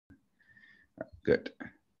Good.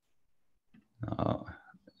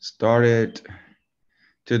 Started.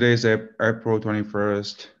 Today is April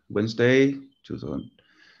 21st, Wednesday, 2000.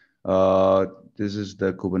 This is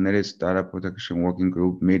the Kubernetes Data Protection Working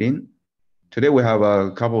Group meeting. Today we have a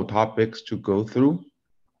couple of topics to go through.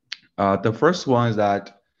 The first one is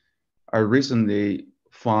that I recently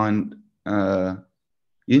found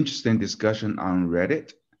interesting discussion on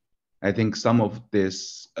Reddit. I think some of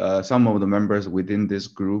the members within this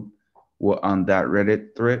group were on that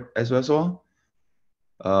Reddit thread as well.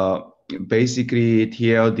 Basically,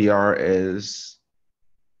 TLDR is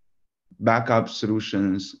backup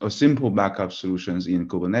solutions or simple backup solutions in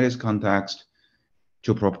Kubernetes context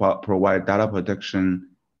to provide data protection.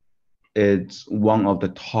 It's one of the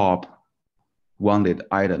top wanted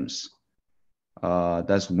items.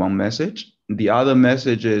 That's one message. The other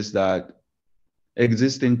message is that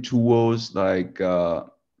existing tools like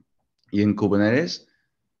in Kubernetes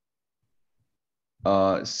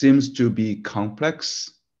seems to be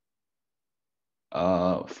complex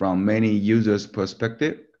from many users'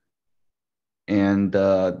 perspective, and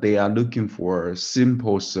they are looking for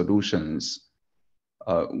simple solutions,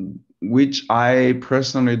 which I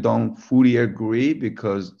personally don't fully agree,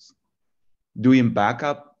 because doing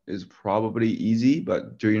backup is probably easy,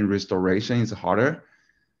 but doing restoration is harder.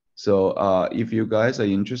 So if you guys are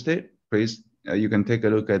interested, please, you can take a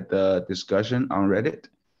look at the discussion on Reddit.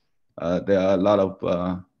 There are a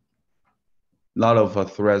lot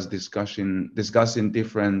of threads discussing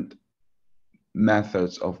different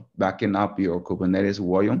methods of backing up your Kubernetes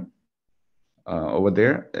volume over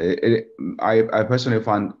there. I personally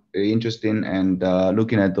find it interesting, and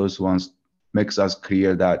looking at those ones makes us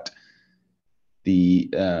clear that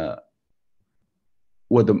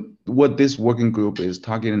what this working group is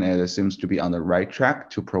targeting at seems to be on the right track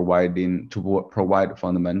to provide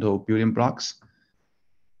fundamental building blocks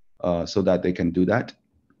so that they can do that.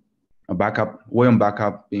 A backup, volume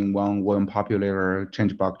backup being one, volume populator,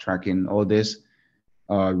 change block tracking, all this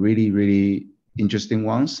are really interesting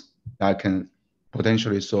ones that can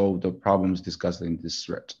potentially solve the problems discussed in this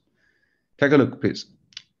thread. Take a look, please.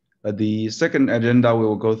 The second agenda we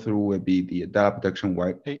will go through will be the data protection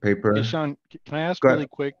white paper. Hey, Sean, can I ask really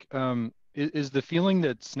quick, is the feeling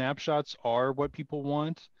that snapshots are what people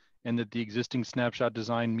want and that the existing snapshot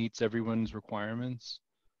design meets everyone's requirements?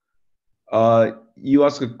 You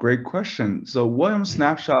ask a great question. So volume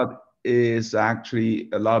snapshot is actually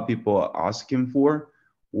a lot of people are asking for.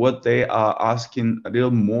 What they are asking a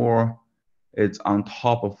little more, it's on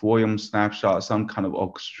top of volume snapshot, some kind of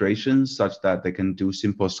orchestration such that they can do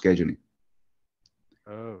simple scheduling.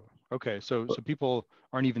 Oh, okay. So people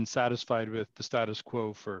aren't even satisfied with the status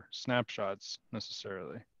quo for snapshots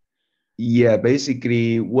necessarily. Yeah,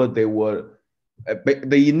 basically what they were,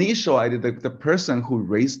 the initial idea, the person who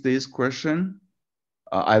raised this question,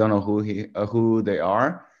 I don't know who they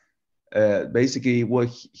are. Basically, what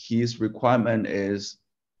his requirement is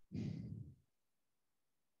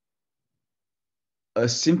a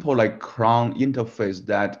simple like cron interface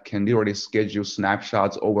that can literally schedule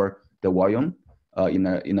snapshots over the volume in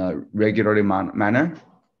a regular manner,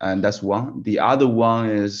 and that's one. The other one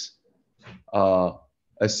is a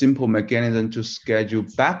simple mechanism to schedule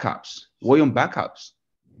backups, volume backups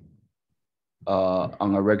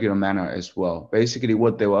on a regular manner as well. Basically,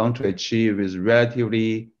 what they want to achieve is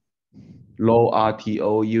relatively low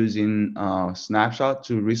RTO using snapshot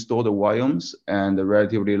to restore the volumes, and a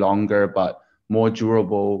relatively longer but more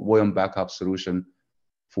durable volume backup solution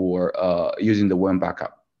for using the volume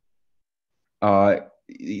backup.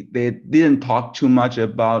 They didn't talk too much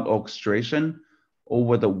about orchestration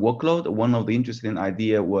over the workload. One of the interesting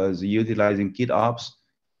idea was utilizing GitOps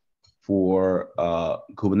for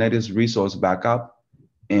Kubernetes resource backup,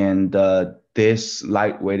 and this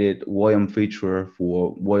lightweighted volume feature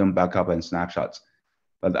for volume backup and snapshots.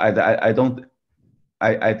 But I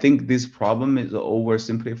think this problem is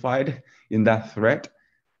oversimplified in that thread,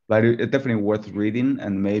 but it's definitely worth reading,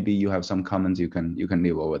 and maybe you have some comments you can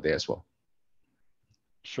leave over there as well.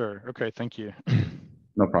 Sure. Okay. Thank you.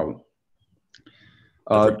 No problem.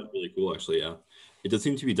 That's really cool, actually. Yeah, it does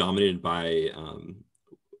seem to be dominated by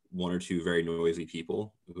one or two very noisy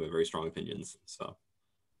people who have very strong opinions. So.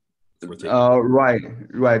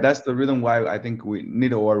 Right. That's the reason why I think we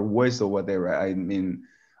need our voice over there. Right? I mean,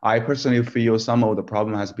 I personally feel some of the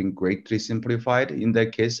problem has been greatly simplified in their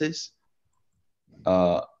cases.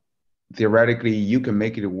 Theoretically, you can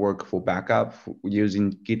make it work for backup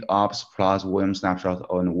using GitOps plus volume snapshot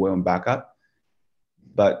on volume backup.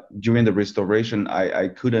 But during the restoration, I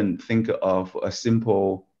couldn't think of a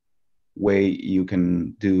simple way you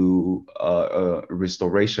can do a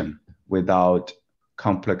restoration without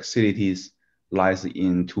complexities lies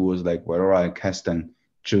in tools like Aurora and Kasten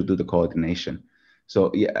to do the coordination.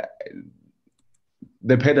 So yeah,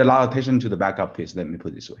 they paid a lot of attention to the backup piece. Let me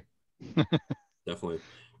put it this way. Definitely.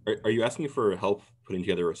 Are you asking for help putting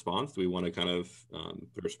together a response? Do we want to kind of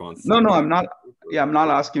put a response? No, I'm not. Yeah, I'm not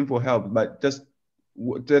asking for help, but just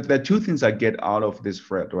the two things I get out of this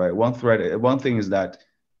thread, right? One thing is that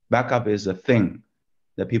backup is a thing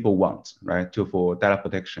that people want, right? For data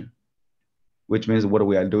protection, which means what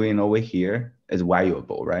we are doing over here is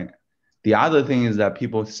valuable, right? The other thing is that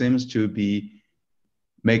people seems to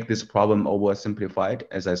make this problem oversimplified,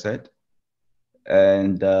 as I said,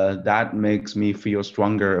 and that makes me feel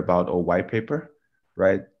stronger about a white paper,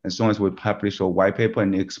 right? As soon as we publish a white paper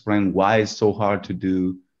and explain why it's so hard to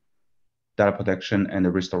do data protection and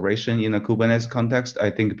the restoration in a Kubernetes context, I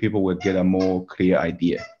think people will get a more clear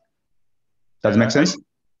idea. Does it make sense?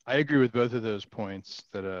 I agree with both of those points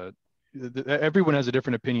that everyone has a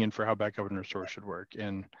different opinion for how backup and restore should work.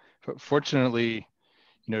 And fortunately,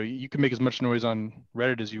 you can make as much noise on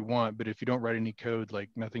Reddit as you want, but if you don't write any code, like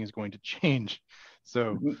nothing is going to change.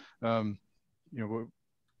 So,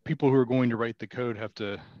 people who are going to write the code have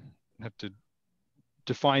to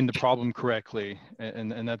define the problem correctly,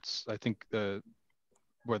 and that's, I think,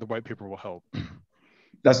 where the white paper will help.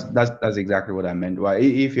 That's exactly what I meant. Right?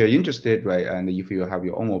 If you're interested, right, and if you have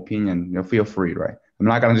your own opinion, feel free, right? I'm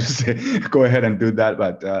not gonna just say go ahead and do that,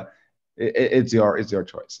 but it's your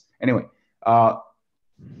choice. Anyway,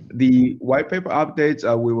 the white paper updates,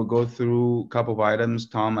 we will go through a couple of items.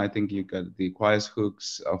 Tom, I think you got the Quiet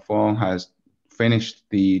hooks phone has finished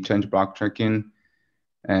the change block tracking,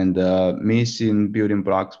 and missing building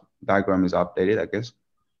blocks diagram is updated, I guess.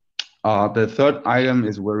 The third item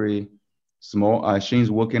is very small. Xiang's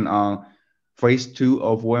working on phase 2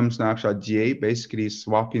 of VM Snapshot GA, basically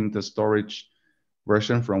swapping the storage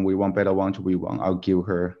version from V1 Beta 1 to V1.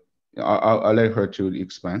 I'll let her to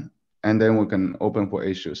explain, and then we can open for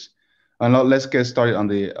issues. Now let's get started on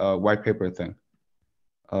the white paper thing.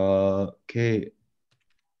 Okay.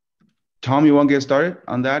 Tom, you want to get started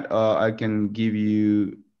on that? I can give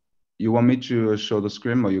you want me to show the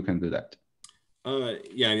screen, or you can do that?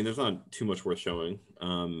 Yeah, I mean, there's not too much worth showing.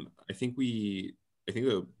 I think the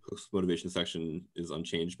hooks motivation section is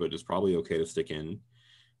unchanged, but it's probably okay to stick in.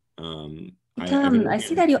 Tom, I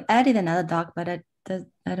see that you added another doc, but I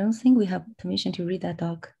don't think we have permission to read that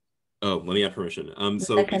doc. Oh, let me add permission.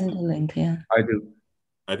 So second link, yeah. I do.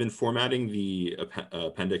 I've been formatting the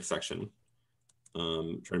appendix section,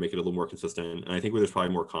 trying to make it a little more consistent. And I think there's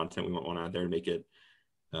probably more content we might want to add there to make it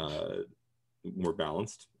more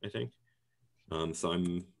balanced, I think. So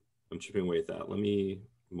I'm chipping away at that. Let me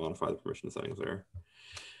modify the permission settings there.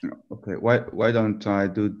 Okay, why don't I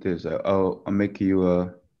do this? I'll make you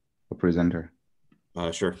a presenter.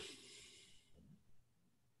 Sure.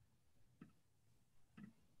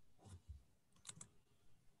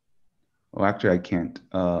 Oh, actually, I can't.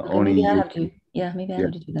 Okay, only maybe I have to. Yeah, maybe I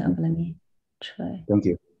have to do that. But let me try. Thank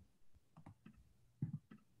you.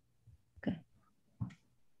 Okay.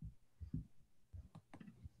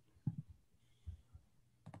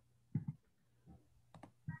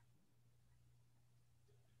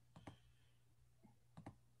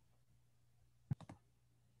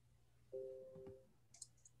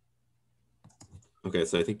 Okay,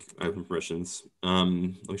 so I think I have permissions. Let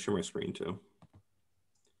me share my screen too.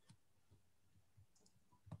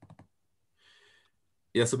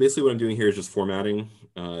 Yeah, so basically what I'm doing here is just formatting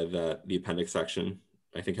the appendix section.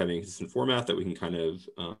 I think having a consistent format that we can kind of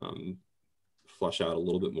flesh out a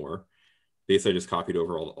little bit more. Basically, I just copied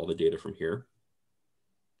over all the data from here.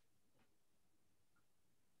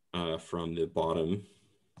 From the bottom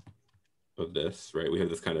of this, right? We have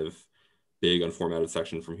this kind of big unformatted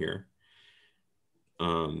section from here.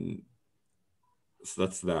 So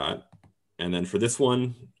that's that. And then for this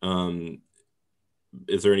one,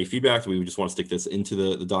 is there any feedback? Do we just want to stick this into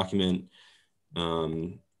the document?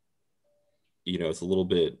 It's a little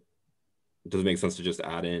bit, does it make sense to just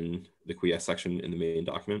add in the quiesce section in the main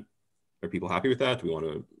document? Are people happy with that? Do we want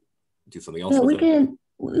to do something else? Yeah, we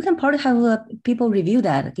can probably have people review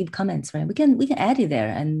that, give comments, right? We can add it there,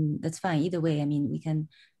 and that's fine either way. I mean, we can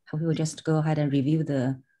have people just go ahead and review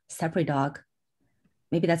the separate doc.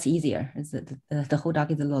 Maybe that's easier. The whole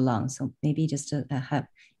doc is a little long, so maybe just have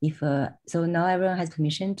so now everyone has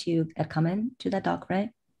permission to add comment to that doc, right?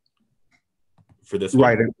 For this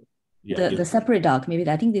one? Right. Yeah, the separate doc, maybe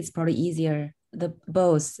I think it's probably easier.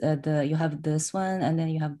 You have this one, and then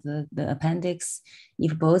you have the appendix.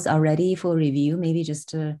 If both are ready for review, maybe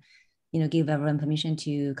just give everyone permission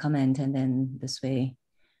to comment, and then this way.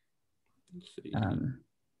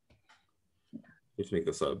 Let's make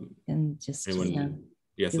this up. And just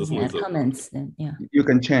Yes, You this can one add is open. comments then, yeah. You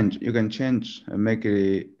can change and make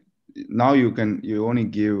it. Now you only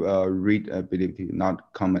give read ability,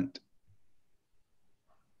 not comment.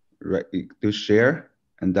 Right, to share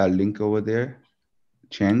and that link over there,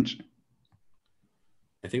 change.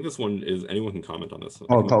 I think this one is anyone can comment on this.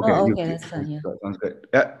 Oh, okay. Oh, okay, that's fine, yeah. Sounds good.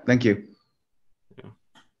 Yeah, thank you. Yeah.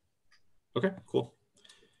 Okay, cool.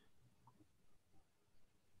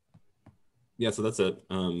 Yeah, so that's it.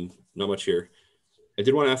 Not much here. I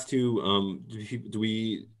did want to ask too, do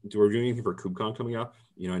we do anything for KubeCon coming up?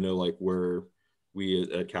 You know, I know like we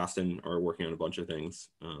at Kasten are working on a bunch of things.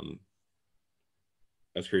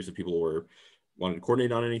 I was curious if people were wanting to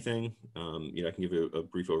coordinate on anything. You know, I can give you a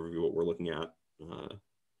brief overview of what we're looking at.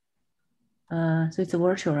 So it's a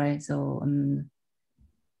virtual, right? So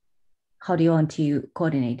how do you want to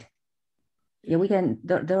coordinate? Yeah, we can.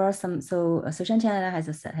 There are some. So Xiangqian has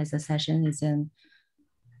a session. It's a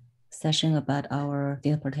session about our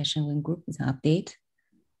data protection working group. It's an update.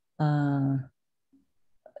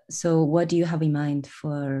 So what do you have in mind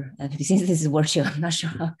for? Since this is virtual, I'm not sure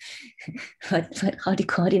how. But how to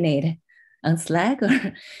coordinate on Slack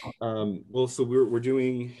or? Well, so we're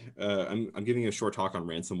doing. I'm giving a short talk on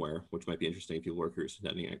ransomware, which might be interesting if people are curious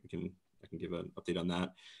attending. I can give an update on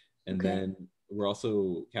that, and Okay. then we're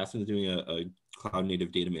also Kasten is doing a cloud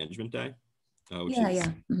native data management day, which Yeah, is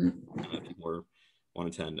yeah. Mm-hmm. if people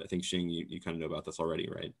want to attend. I think Xing, you kind of know about this already,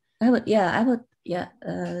 right? I would. Yeah. I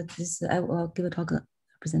will give a talk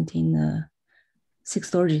presenting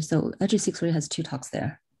 630. So actually 630 has two talks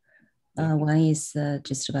there. Yeah. One is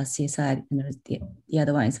just about CSI, and the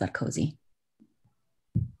other one is about Cozy.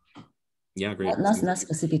 Yeah, great. Not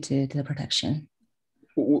specific to the protection.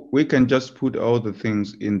 We can just put all the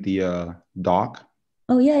things in the doc.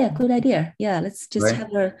 Oh yeah, good idea. Yeah, let's just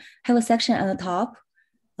Right. have a section on the top.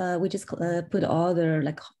 We just put all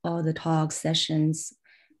the talk sessions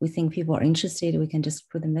we think people are interested. We can just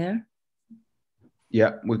put them there.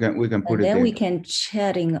 Yeah, we can put and it then there. We can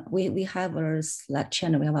chatting. We have our Slack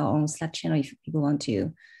channel. We have our own Slack channel. If people want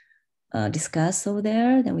to discuss over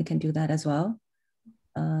there, then we can do that as well.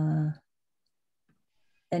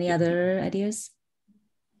 Any other ideas?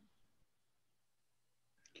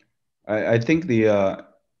 I think the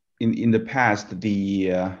in the past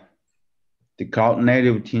the cloud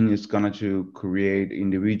native team is going to create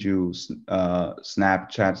individual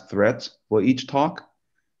Snapchat threads for each talk.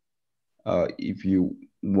 If you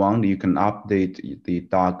want, you can update the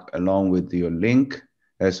doc along with your link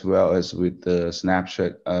as well as with the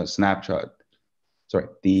Snapchat. Sorry,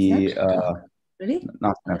 the really?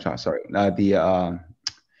 Not Snapchat. Sorry, the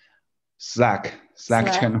Slack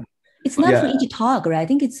channel. It's not for each talk, right? I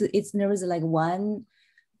think there is like one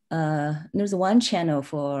there's one channel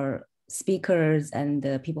for speakers and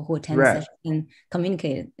the people who attend the session and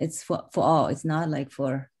communicate. It's for all. It's not like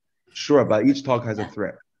for. Sure, but each talk has a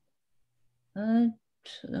thread. I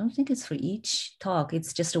don't think it's for each talk.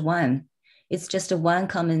 It's just one. It's just a one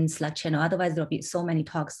common Slack channel. Otherwise, there'll be so many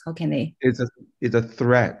talks. How can they? It's a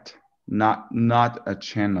thread, not a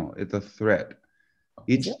channel. It's a thread.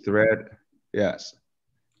 Each thread, yes.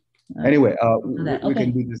 Anyway, we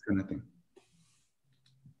can do this kind of thing.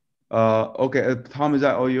 Okay, Tom, is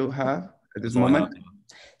that all you have at this moment?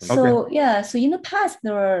 So yeah, so in the past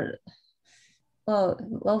there were,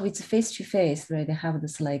 well, it's face-to-face, right? They have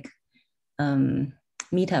this like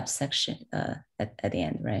meetup section at the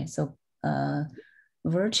end, right? So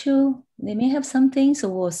virtual, they may have something, so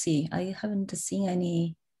we'll see. I haven't seen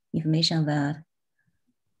any information on that.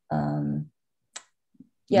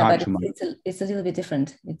 Yeah, but it's a little bit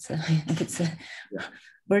different. It's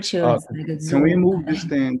virtual. Can we move this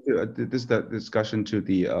thing to this discussion to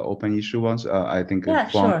the open issue ones? I think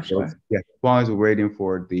sure. Yeah, Fong is waiting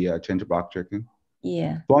for the change block checking.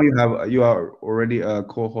 Yeah. Fong, you are already a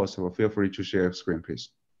co-host, so feel free to share your screen, please.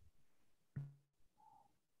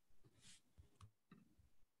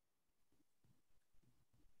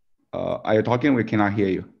 Are you talking? We cannot hear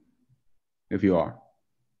you. If you are.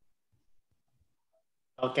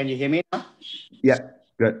 Oh, can you hear me now? Yeah,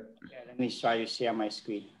 good. Yeah, let me try to share my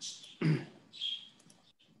screen. Can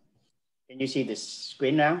you see the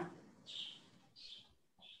screen now?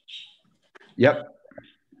 Yep.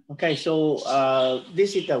 Okay, so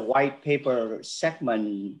this is the white paper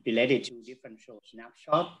segment related to differential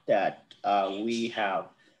snapshot that we have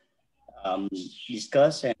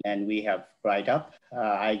discussed and we have write up.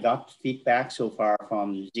 I got feedback so far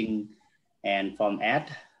from Xing and from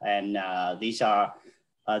Ed, and this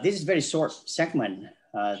is very short segment.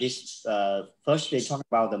 First, they talk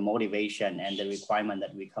about the motivation and the requirement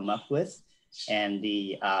that we come up with, and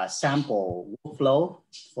the sample workflow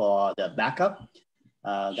for the backup,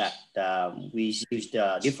 we use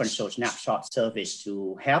the different source snapshot service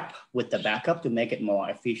to help with the backup to make it more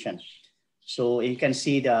efficient. So you can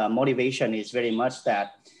see the motivation is very much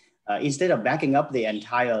that instead of backing up the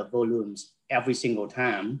entire volumes every single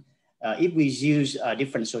time, if we use a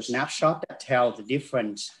different source snapshot that tell the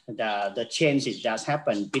difference, the changes that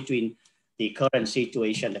happen between the current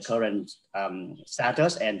situation, the current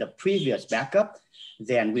status, and the previous backup,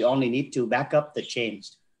 then we only need to back up the change.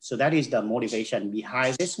 So that is the motivation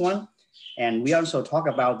behind this one. And we also talk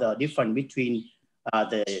about the difference between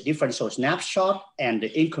the different source snapshot and the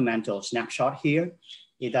incremental snapshot here.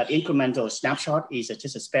 Is that incremental snapshot is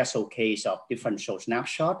just a special case of different source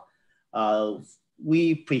snapshot.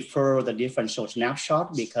 We prefer the different source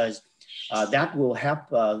snapshot because that will help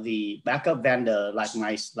the backup vendor like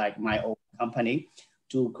my own company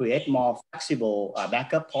to create more flexible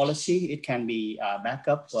backup policy. It can be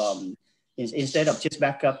backup instead of just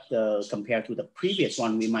backup compared to the previous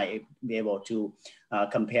one, we might be able to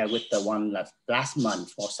compare with the one last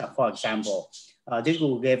month, for example. This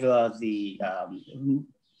will give the,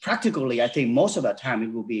 practically, I think most of the time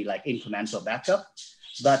it will be like incremental backup,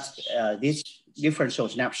 but this different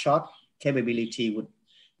source snapshot capability would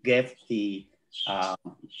give the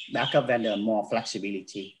backup vendor more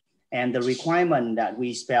flexibility. And the requirement that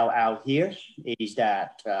we spell out here is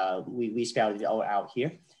that we spell it all out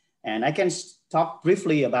here. And I can talk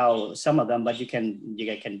briefly about some of them, but you can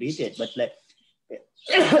read it. But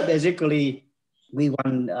basically, we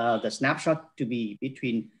want the snapshot to be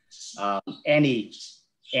between any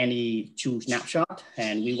two snapshot,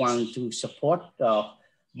 and we want to support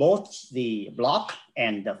both the block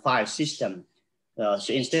and the file system.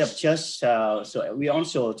 So instead of just so we're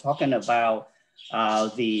also talking about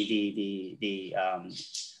the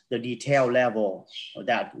detail level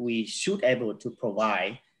that we should able to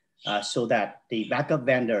provide. So that the backup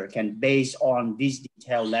vendor can, based on this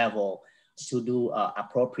detail level, to do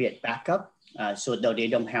appropriate backup, so that they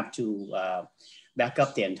don't have to back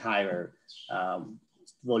up the entire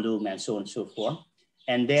volume and so on and so forth.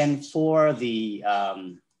 And then for the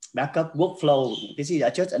backup workflow, this is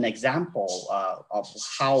just an example of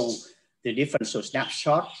how the different source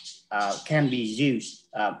snapshot can be used.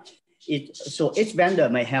 So each vendor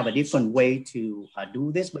may have a different way to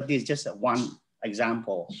do this, but this is just one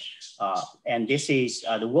example. And this is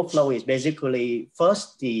the workflow is basically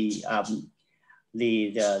first the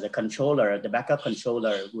controller, the backup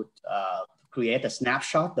controller would create a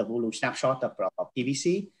snapshot, the volume snapshot of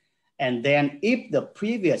PVC. And then if the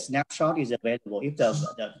previous snapshot is available, if the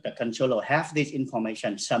controller has this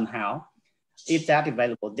information somehow, if that is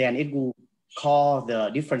available, then it will call the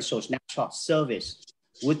different source snapshot service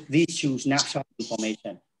with these two snapshot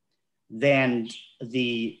information. Then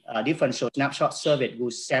the different source snapshot service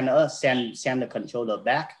will send the controller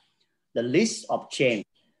back the list of change.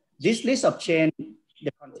 This list of change,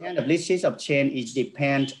 the content of this list of change is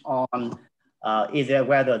depend on either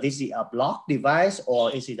whether this is a block device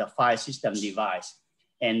or is it a file system device.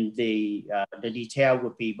 And the detail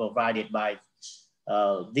would be provided by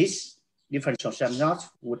this different source snapshot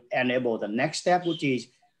would enable the next step, which is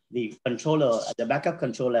the controller, the backup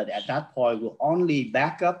controller at that point will only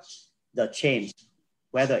back up the change,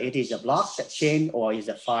 whether it is a block that change or is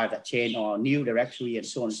a file that change or new directory and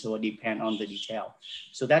so on, so depend on the detail.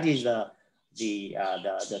 So that is the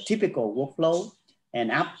typical workflow.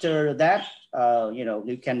 And after that,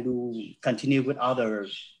 you can continue with other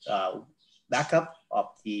backup of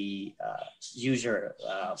the user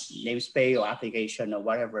namespace or application or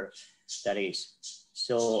whatever that is.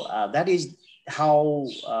 So that is how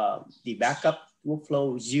the backup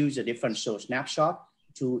workflows use a different source snapshot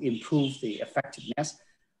to improve the effectiveness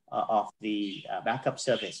of the backup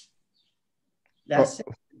service. That's it.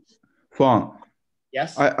 Fang.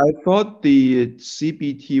 Yes. I thought the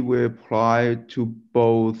CBT will apply to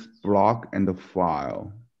both block and the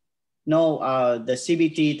file. No, the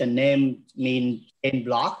CBT, the name means chain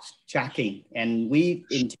block tracking, and we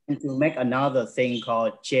intend to make another thing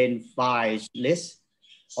called chain files list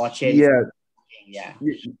or chain. Yeah. Yeah.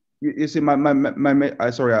 You see,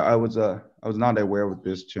 sorry, I was not aware of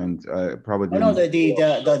this change. Probably. No,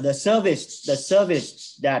 the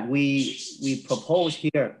service that we propose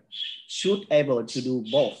here should able to do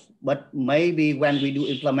both. But maybe when we do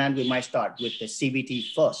implement, we might start with the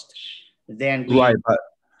CBT first. Then we, right,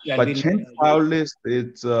 but change file list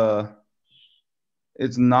it's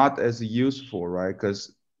not as useful, right?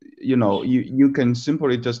 Because you can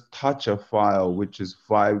simply just touch a file which is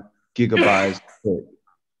 5 gigabytes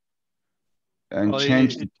and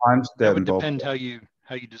change the timestamp. That would depend how you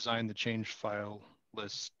design the change file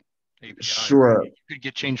list API. Sure. You could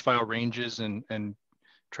get change file ranges and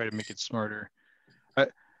try to make it smarter.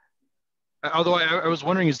 Although I was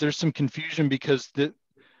wondering, is there some confusion because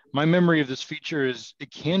my memory of this feature is it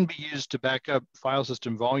can be used to back up file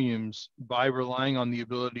system volumes by relying on the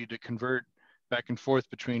ability to convert back and forth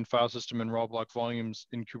between file system and raw block volumes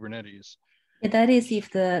in Kubernetes. Yeah, that is if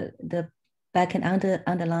the backend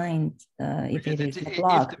underlined, if it is a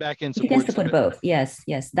block, if the backend you can supports support both. Yes,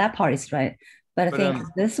 that part is right. But I think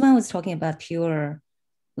this one was talking about pure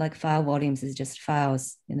like file volumes is just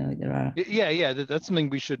files, there are. Yeah, that's something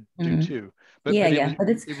we should do too. But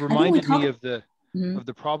it reminded me of the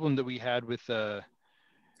problem that we had with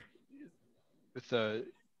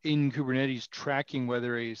in Kubernetes tracking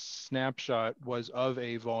whether a snapshot was of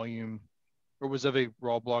a volume or was of a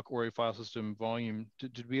raw block or a file system volume.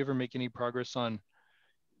 Did we ever make any progress on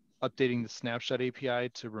updating the snapshot API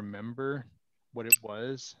to remember what it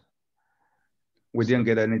was? We didn't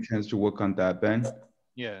get any chance to work on that, Ben.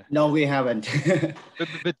 Yeah. No, we haven't.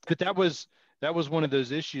 but that was one of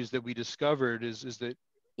those issues that we discovered is that.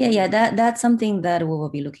 Yeah, that's something that we will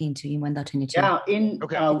be looking into in 1.22. Yeah,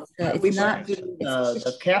 it's not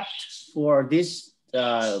the cap for this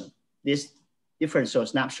different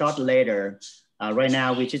snapshot later. Right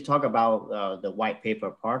now, we just talk about the white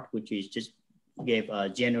paper part, which is just gave a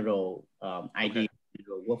general idea,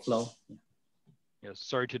 general workflow. Yeah,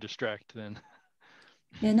 sorry to distract then.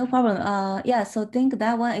 Yeah, no problem. Yeah, so think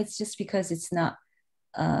that one, it's just because it's not,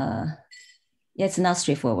 it's not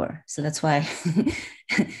straightforward. So that's why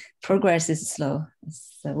progress is slow.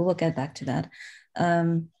 So we will get back to that.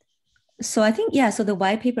 So I think, so the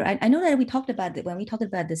white paper, I know that we talked about it when we talked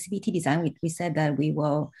about the CBT design, we said that we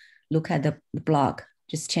will look at the block,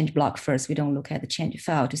 just change block first. We don't look at the change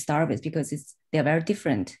file to start with because they're very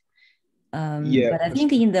different. But I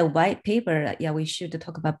think in the white paper, we should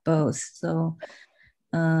talk about both. So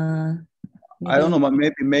I don't know, but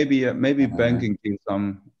maybe Ben can give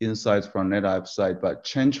some insights from NetApp side, but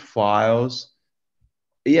change files,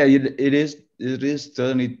 it is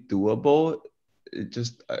certainly doable. It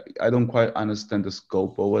just I don't quite understand the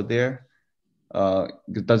scope over there.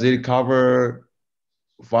 Does it cover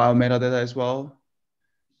file metadata as well?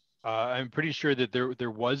 I'm pretty sure that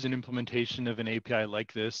there was an implementation of an API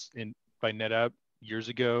like this by NetApp years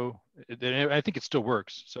ago. I think it still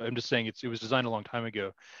works. So I'm just saying it was designed a long time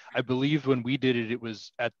ago. I believe when we did it, it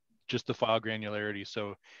was at just the file granularity.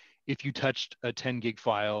 So if you touched a 10 gig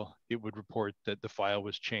file, it would report that the file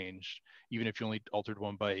was changed, even if you only altered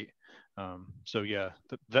 1 byte. So yeah,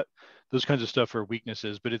 those kinds of stuff are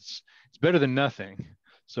weaknesses, but it's better than nothing.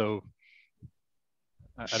 So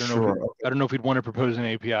I don't know. I don't know if we'd want to propose an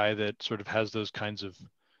API that sort of has those kinds of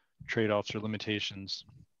trade-offs or limitations.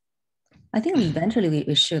 I think eventually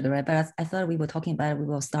we should, right? But I thought we were talking about we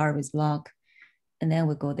will start with block, and then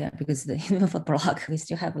we'll go there because even for block we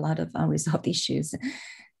still have a lot of unresolved issues,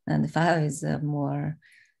 and the file is more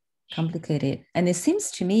complicated. And it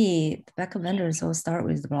seems to me the backup vendors will start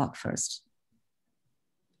with the block first.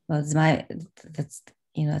 Well,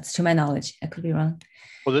 that's to my knowledge. I could be wrong.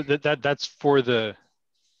 Well, that's for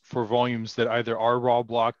volumes that either are raw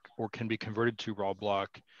block or can be converted to raw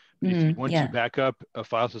block. If you want to back up a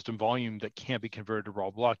file system volume that can't be converted to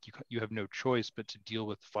raw block, you have no choice but to deal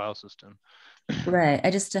with the file system. Right.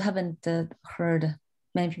 I just haven't heard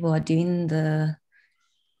many people are doing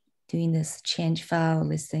this change file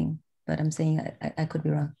listing, but I'm saying I could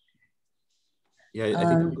be wrong. Yeah, I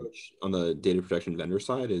think the approach on the data protection vendor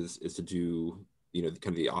side is to do kind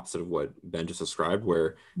of the opposite of what Ben just described,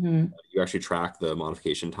 where you actually track the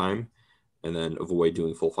modification time and then avoid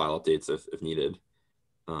doing full file updates if needed.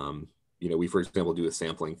 We, for example, do a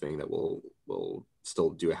sampling thing that will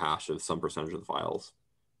still do a hash of some percentage of the files,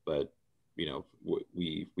 but we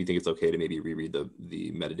think it's okay to maybe reread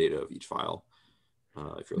the metadata of each file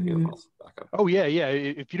if you're looking at files backup. Oh yeah.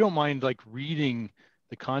 If you don't mind like reading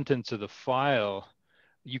the contents of the file,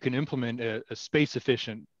 you can implement a space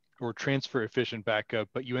efficient or transfer efficient backup,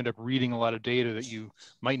 but you end up reading a lot of data that you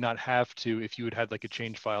might not have to if you had like a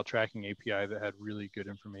change file tracking API that had really good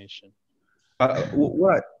information.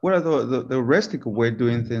 What are the heuristic way of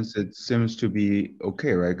doing things? It seems to be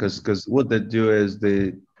okay, right? Because what they do is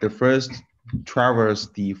they first traverse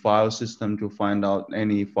the file system to find out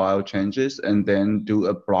any file changes and then do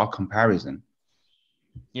a block comparison.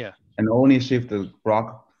 Yeah. And only shift the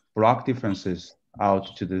block differences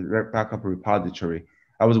out to the backup repository.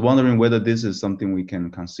 I was wondering whether this is something we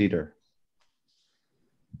can consider.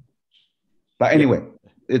 But anyway.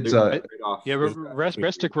 It's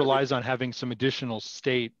Restic relies on having some additional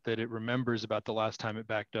state that it remembers about the last time it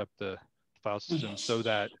backed up the file system so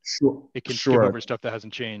that it can skip over stuff that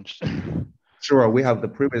hasn't changed. Sure, we have the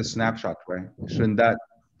previous snapshot, right? Shouldn't that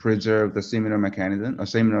preserve the similar mechanism or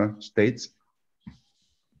similar states?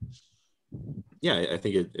 Yeah, I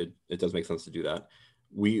think it does make sense to do that.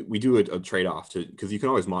 We do a trade-off because you can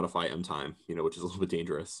always modify M time, which is a little bit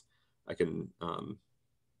dangerous. I can,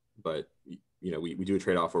 but we do a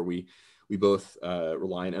trade-off where we both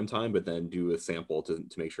rely on M time, but then do a sample to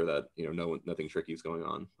make sure that nothing tricky is going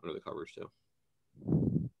on under the covers too.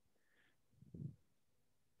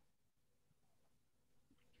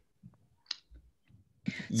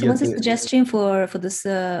 So what's the suggestion for this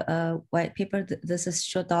white paper? This is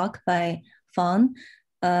short doc by Fawn.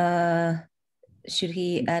 Should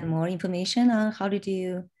he add more information on how did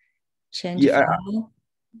you change file?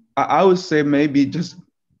 I would say maybe just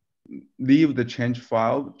leave the change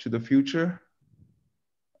file to the future.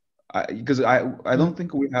 Because I don't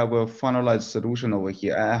think we have a finalized solution over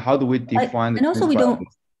here. How do we define and also we don't,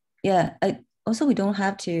 yeah, also we don't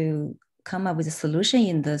have to come up with a solution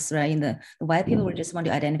in this, right? In the white paper, we just want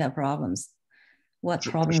to identify problems. What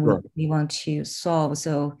problem we want to solve.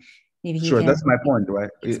 So maybe you can that's my point,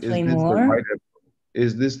 right? Explain more.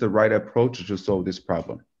 Is this the right approach to solve this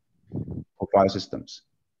problem for file systems?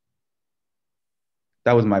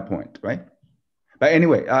 That was my point, right? But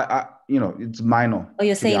anyway, it's minor. Oh,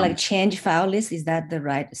 you're saying like change file list, is that the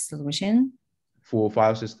right solution? For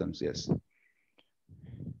file systems, yes.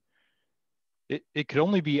 It could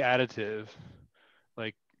only be additive.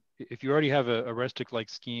 Like if you already have a restic-like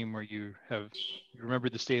scheme where you remember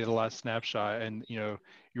the state of the last snapshot and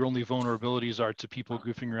your only vulnerabilities are to people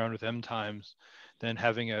goofing around with M times, then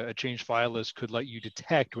having a change file list could let you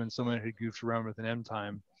detect when someone had goofed around with an M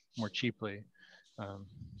time more cheaply.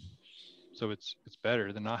 So it's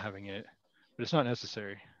better than not having it, but it's not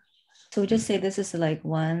necessary. So we just say this is like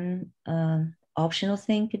one optional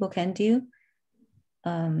thing people can do.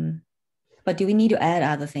 But do we need to add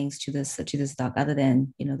other things to this doc other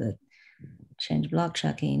than the change block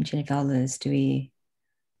tracking, change file list? Do we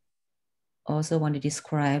also want to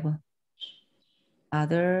describe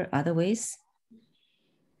other ways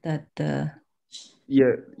that the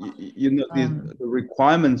the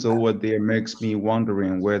requirements over there makes me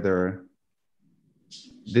wondering whether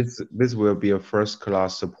this will be a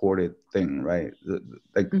first-class supported thing, right?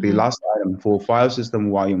 The last item for file system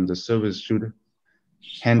volume, the service should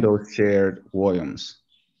handle shared volumes,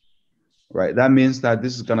 right? That means that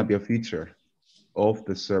this is going to be a feature of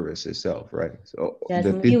the service itself, right? So yeah,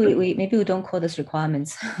 maybe we don't call this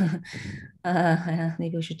requirements.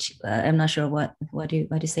 Maybe we should. I'm not sure what do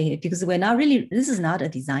you say here, because we're not really. This is not a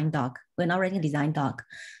design doc. We're not writing a design doc,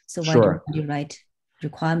 so why do you write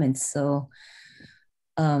requirements? So,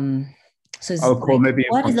 so it's like,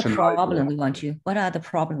 what is the problem we want to? What are the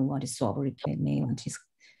problems we want to solve? We may want to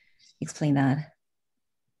explain that.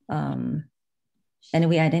 And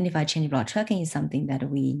we identify change block tracking is something that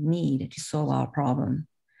we need to solve our problem.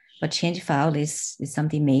 But change file is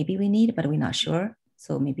something maybe we need, but we're not sure.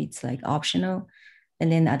 So maybe it's like optional. And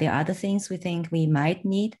then are there other things we think we might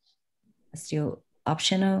need, still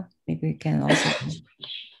optional? Maybe we can also.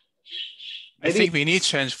 I think we need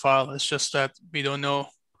change file. It's just that we don't know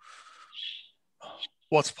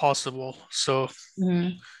what's possible. So,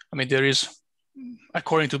 I mean, there is,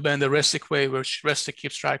 according to Ben, the restic way, which restic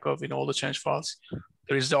keeps track of in all the change files.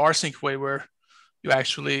 There is the rsync way where you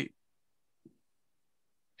actually,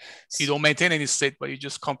 you don't maintain any state, but you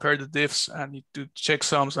just compare the diffs and you do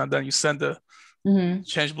checksums, and then you send the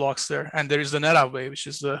change blocks there. And there is the NetApp way, which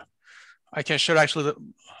is I can share actually,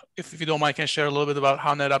 if you don't mind, I can share a little bit about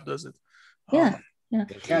how NetApp does it. Yeah,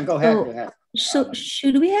 go ahead. So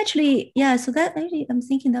should we actually, so that maybe I'm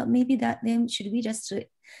thinking that maybe that then should we just,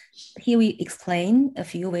 here we explain a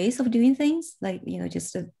few ways of doing things, like,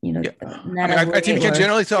 just, I mean, I think we can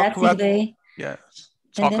generally talk about,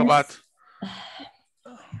 talk about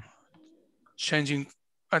changing,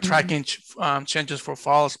 tracking changes for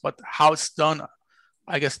files, but how it's done,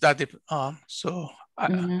 I guess that, it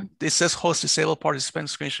says host disable participant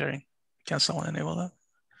screen sharing. Can someone enable that?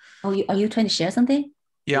 Oh, are you trying to share something?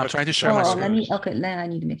 Yeah, I'm trying to share my screen. Then I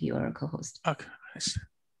need to make you a co-host. Okay, I see.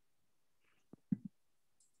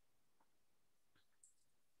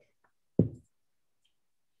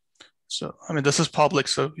 So, I mean, this is public,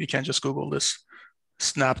 so you can just Google this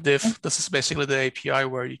snapdiff. This is basically the API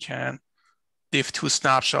where you can diff two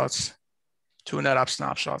snapshots, two NetApp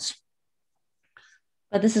snapshots.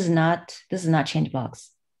 But this is not change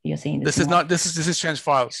blocks. You're saying this is change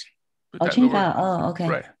files. Oh, change file. Oh, okay.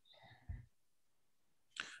 Right.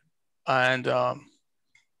 And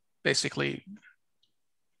basically,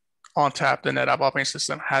 ONTAP, the NetApp operating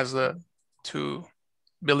system, has the two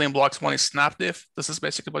building blocks. One is snapdiff. This is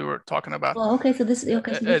basically what we were talking about. Oh, okay. So this, a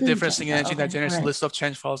differencing engine that generates a list of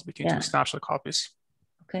change files between two snapshot copies.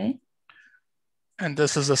 Okay. And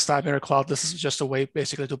this is the SnapMirror Cloud. This is just a way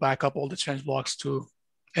basically to back up all the change blocks to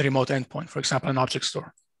a remote endpoint, for example, an object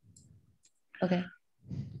store. Okay.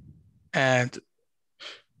 And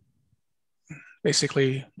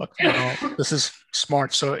basically, look, this is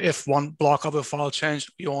smart. So if one block of a file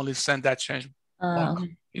changed, you only send that change block.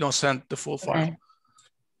 Okay. You don't send the full file. Okay.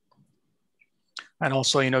 And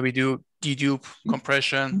also, we do dedupe,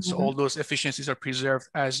 compression. So all those efficiencies are preserved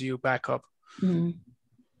as you back up.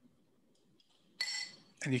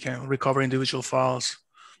 And you can recover individual files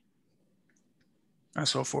and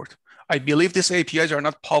so forth. I believe these APIs are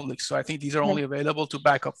not public. So I think these are only available to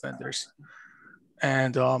backup vendors.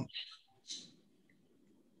 And, but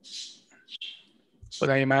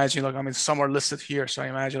I imagine, some are listed here. So I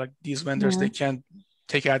imagine these vendors, they can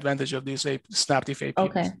take advantage of these SnapDiff APIs.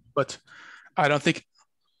 Okay. But I don't think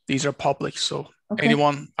these are public. So I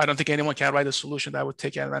don't think anyone can write a solution that would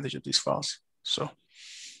take advantage of these files. So.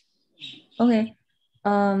 Okay.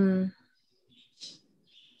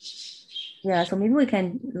 Yeah, so maybe we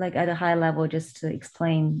can at a high level just to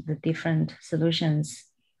explain the different solutions.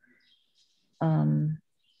 Yeah.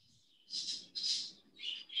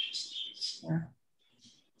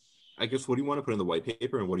 I guess, what do you want to put in the white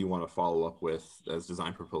paper, and what do you want to follow up with as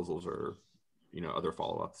design proposals or other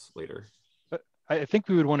follow-ups later? I think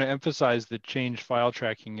we would want to emphasize that change file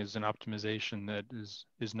tracking is an optimization that is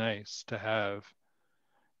nice to have,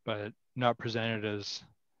 but not presented as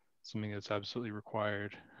something that's absolutely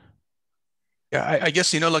required. Yeah, I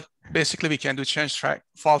guess, basically we can do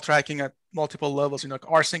file tracking at multiple levels.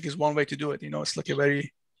 Rsync is one way to do it. It's a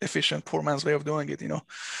very efficient, poor man's way of doing it.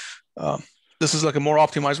 This is a more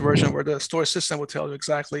optimized version where the storage system will tell you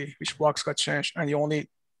exactly which blocks got changed, and you only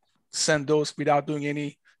send those without doing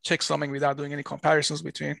any checksumming, without doing any comparisons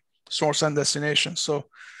between source and destination. So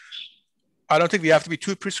I don't think we have to be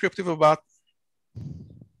too prescriptive about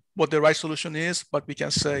what the right solution is, but we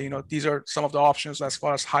can say, these are some of the options as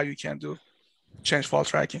far as how you can do change file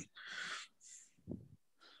tracking.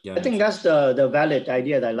 Yeah, I think that's the valid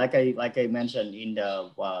idea that, like I mentioned in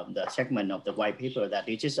the segment of the white paper, that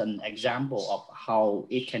it's just an example of how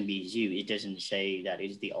it can be used. It doesn't say that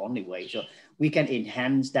it's the only way. So we can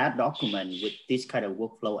enhance that document with this kind of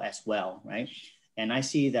workflow as well, right? And I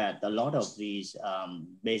see that a lot of these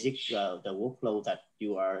basic the workflow that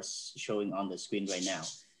you are showing on the screen right now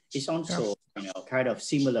is also kind of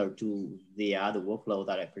similar to the other workflow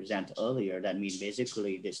that I presented earlier. That means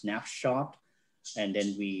basically the snapshot, and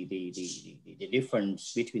then the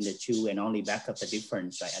difference between the two, and only back up the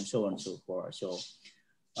difference, right? And so on and so forth. So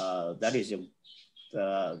that is a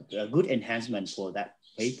good enhancement for that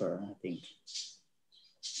paper, I think.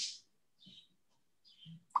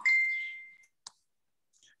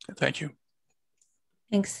 Thank you.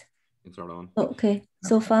 Thanks. Thanks, Ardon. Okay,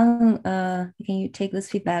 so Fang, can you take this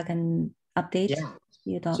feedback and update? Yeah.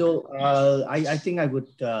 Your talk? So I think I would,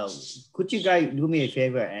 could you guys do me a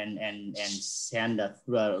favor and send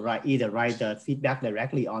either write the feedback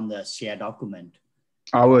directly on the shared document?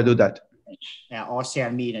 I will do that. Or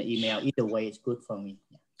send me an email. Either way, it's good for me.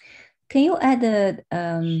 Can you add the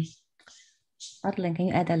Adlan, can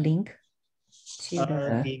you add a link to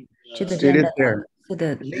the it is there. To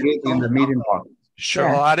the link in the meeting box. Sure,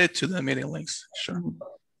 I'll add it to the meeting links. Sure.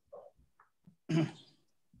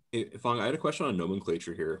 Hey, Fang, I had a question on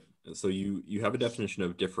nomenclature here. So you have a definition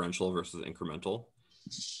of differential versus incremental.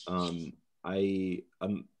 We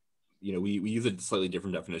use a slightly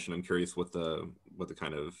different definition. I'm curious what the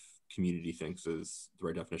kind of community thinks is the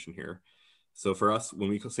right definition here. So for us, when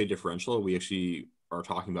we say differential, we actually are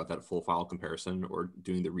talking about that full file comparison, or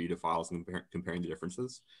doing the read of files and comparing the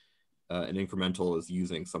differences. And incremental is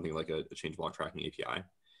using something like a change block tracking API.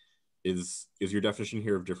 Is your definition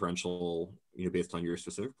here of differential, based on your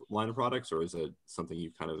specific line of products, or is it something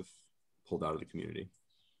you've kind of pulled out of the community?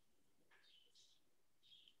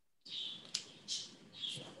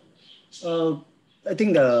 I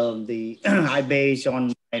think I based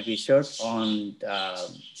on my research on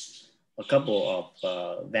a couple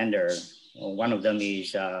of vendors. One of them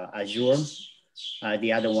is Azure.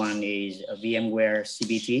 The other one is VMware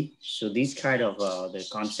CBT. So these kind of the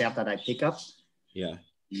concept that I pick up. Yeah.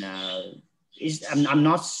 I'm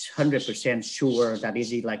not 100% sure that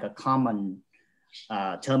is it like a common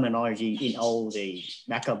terminology in all the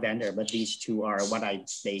backup vendor, but these two are what I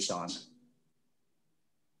based on.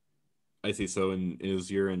 I see. So in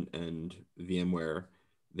Azure and VMware,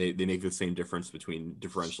 they make the same difference between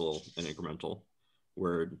differential and incremental,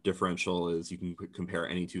 where differential is you can compare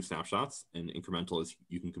any two snapshots, and incremental is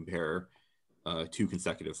you can compare two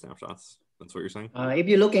consecutive snapshots. That's what you're saying? If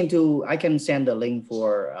you look into, I can send the link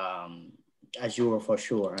for Azure for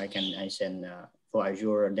sure. I send for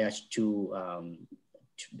Azure, there's two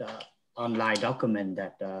the online document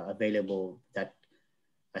that available that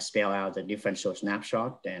spell out the differential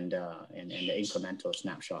snapshot and the incremental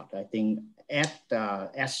snapshot. I think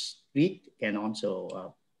S-Street can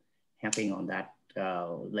also helping on that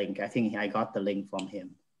link. I think I got the link from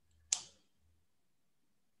him.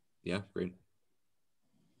 Yeah, great.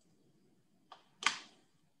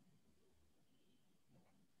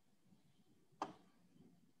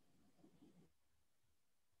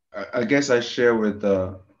 I guess I share with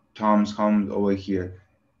Tom's comment over here.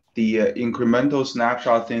 The incremental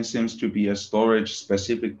snapshot thing seems to be a storage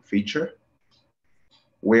specific feature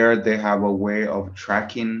where they have a way of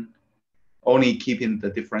tracking, only keeping the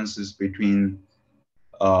differences between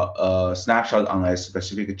a snapshot on a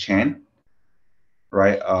specific chain,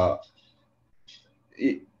 right?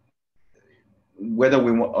 Whether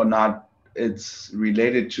we want or not, it's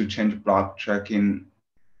related to change block tracking.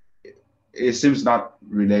 It seems not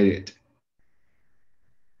related.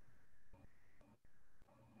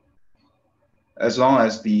 As long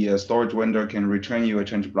as the storage vendor can return you a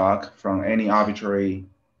change block from any arbitrary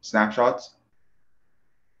snapshots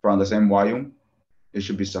from the same volume, it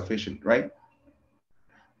should be sufficient, right?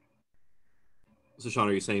 So Sean,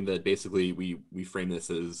 are you saying that basically we frame this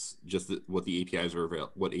as just what APIs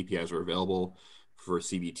are available for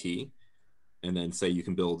CBT, and then say you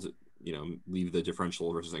can build, leave the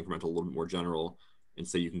differential versus incremental a little bit more general, and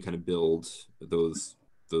say you can kind of build those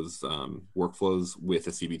workflows with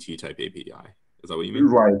a CBT type API. Is that what you mean?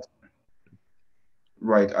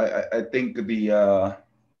 Right. I think the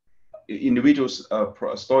individual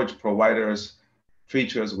storage providers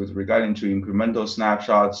features with regarding to incremental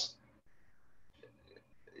snapshots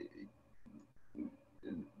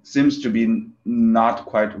seems to be not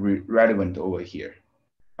quite relevant over here.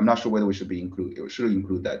 I'm not sure whether we should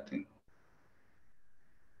include that thing.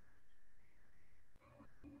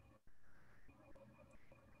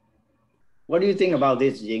 What do you think about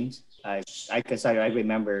this, Jing? I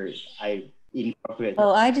remember I incorporated.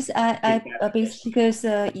 Oh, because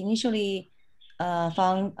initially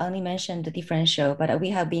Fang only mentioned the differential, but we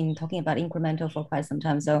have been talking about incremental for quite some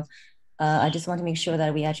time. So I just want to make sure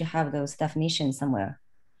that we actually have those definitions somewhere.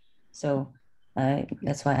 So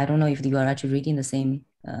that's why I don't know if you are actually reading the same.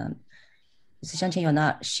 Xiangqian, you're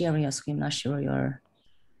not sharing your screen. Not sure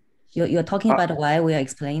you're talking about why we are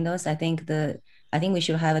explaining those. I think we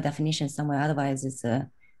should have a definition somewhere. Otherwise,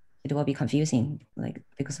 it will be confusing.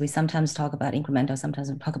 Because we sometimes talk about incremental,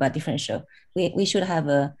 sometimes we talk about differential. We should have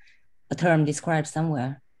a term described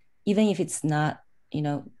somewhere, even if it's not.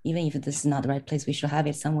 Even if this is not the right place, we should have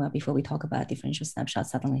it somewhere before we talk about differential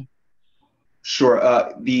snapshots suddenly. Sure.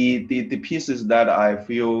 The pieces that I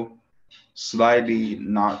feel slightly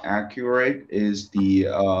not accurate is the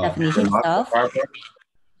definition stuff.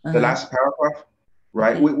 The last paragraph,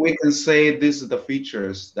 right? Okay. We can say this is the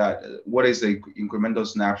features that what is a incremental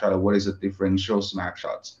snapshot or what is a differential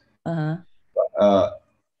snapshot.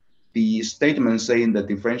 The statement saying the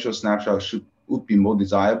differential snapshot would be more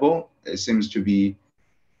desirable. It seems to be.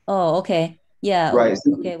 Oh, okay. Yeah. Right.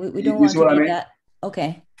 Okay. We don't want to be that.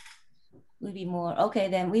 Okay. We'll be more. Okay.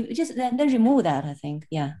 Then we just then remove that. I think.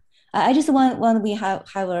 Yeah. I just want we have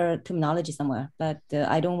our terminology somewhere, but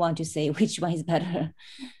I don't want to say which one is better.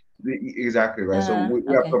 Exactly right. So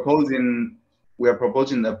we are proposing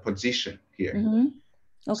a position here. Mm-hmm.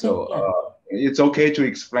 Okay. So it's okay to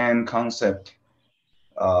explain concept,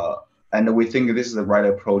 and we think this is the right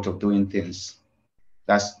approach of doing things.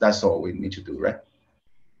 That's all we need to do, right?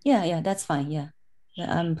 Yeah, that's fine. Yeah,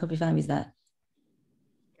 I'm perfectly fine with that.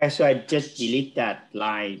 Okay, so I just delete that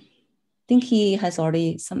line. I think he has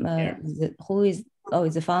already some. Who is? Oh,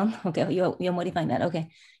 is it Fang? Okay, you're modifying that. Okay,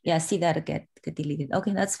 yeah, see that get deleted.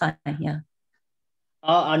 Okay, that's fine. Yeah.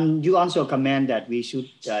 And you also command that we should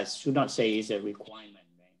not say it's a requirement.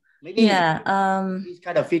 Right? Maybe this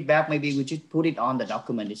kind of feedback. Maybe we should put it on the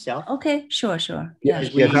document itself. Okay, sure. Yeah,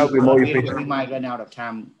 that would be more efficient. We might run out of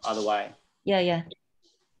time otherwise. Yeah.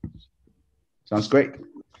 Sounds great.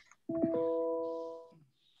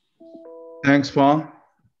 Thanks, Fang.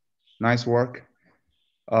 Nice work.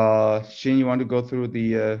 Xin, you want to go through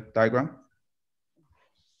the diagram?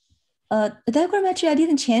 The diagram actually I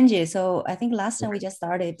didn't change it. So I think last time we just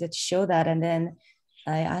started to show that, and then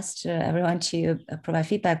I asked everyone to provide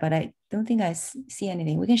feedback, but I don't think I see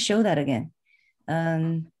anything. We can show that again.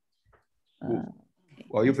 Well,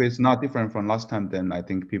 if it's not different from last time, then I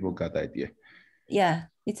think people got the idea. Yeah,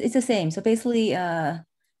 it's the same. So basically, I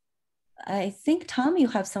think Tom, you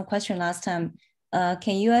have some question last time.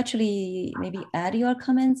 Can you actually maybe add your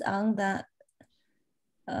comments on that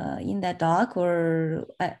in that doc, or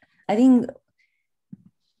I think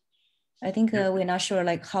I think we're not sure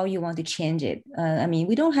like how you want to change it. I mean,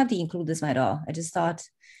 we don't have to include this at all. I just thought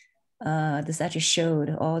this actually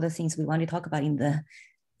showed all the things we want to talk about in the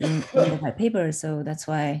white paper. So that's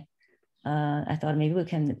why I thought maybe we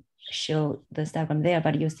can show this diagram there.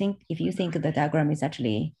 But if you think the diagram is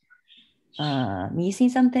actually missing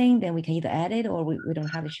something, then we can either add it or we don't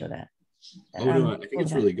have to show that. Oh no, I think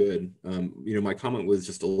it's really good. You know, my comment was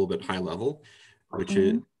just a little bit high level, which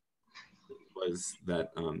was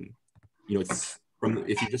that you know, it's from,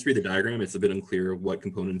 if you just read the diagram, it's a bit unclear what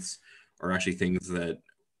components are actually things that,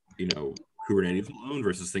 you know, Kubernetes will own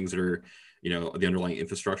versus things that are, you know, the underlying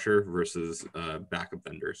infrastructure versus backup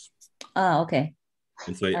vendors. Oh, okay.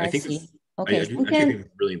 And so I think see. Okay, I think it's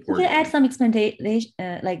really important. We can add some explanation,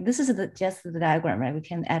 like this is just the diagram, right? We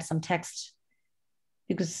can add some text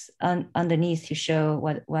because underneath to show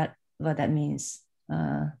what that means.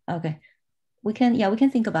 Okay, we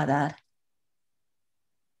can think about that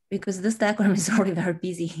because this diagram is already very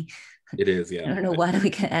busy. It is, yeah. I don't know what we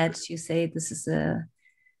can add to say this is a,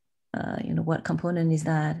 you know, what component is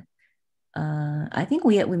that? I think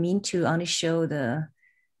we mean to only show the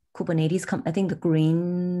Kubernetes. I think the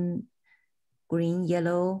green,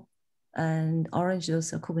 yellow, and orange,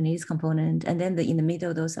 those are Kubernetes component, and then in the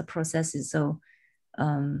middle, those are processes. So,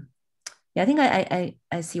 yeah, I think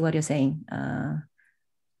I see what you're saying.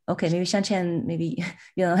 Okay, maybe Xiangqian, maybe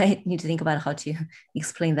you know, I need to think about how to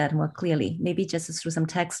explain that more clearly. Maybe just through some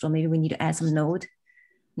text, or maybe we need to add some node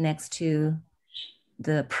next to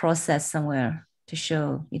the process somewhere to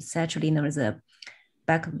show it's actually, there is a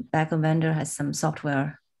backup vendor has some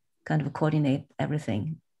software kind of coordinate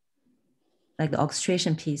everything. Like the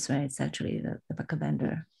orchestration piece, right? It's actually the backup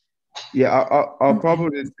vendor. Yeah, I'll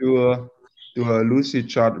probably do a Lucy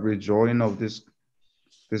chart redrawing of this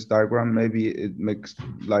diagram. Maybe it makes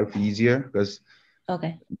life easier because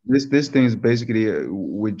this thing is basically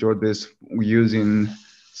we draw this using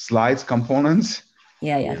slides components.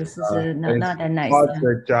 Yeah. This is not that nice. Hard to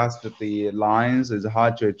adjust the lines. It's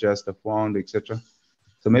hard to adjust the font, etc.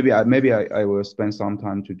 So maybe I will spend some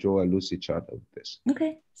time to draw a Lucy chart of this.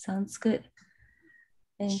 Okay, sounds good.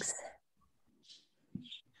 Thanks.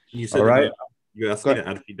 You said, all right. You asked me to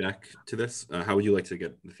add feedback to this. How would you like to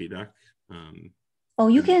get the feedback? Oh,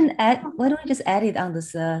 you can add. Why don't we just add it on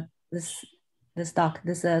this doc,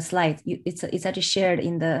 this slide? It's actually shared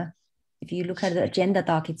in the. If you look at the agenda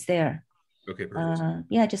doc, it's there. Okay. Perfect.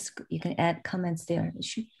 Yeah, just you can add comments there. It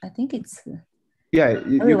should. I think it's. Yeah,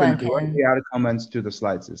 you can directly add comments to the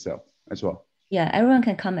slides itself as well. Yeah, everyone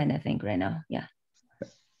can comment, I think, right now. Yeah.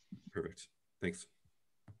 Perfect. Thanks.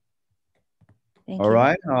 Thank All you.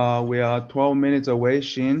 right. We are 12 minutes away,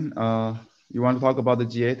 Xin. You want to talk about the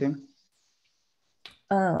GA thing?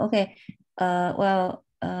 Okay. Well,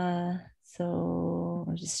 so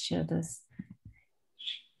I'll just share this.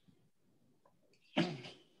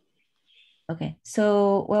 Okay,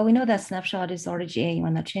 so, well, we know that snapshot is already GA in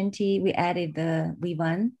 120. We added the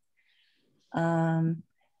V1.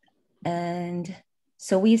 And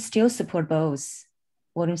so we still support both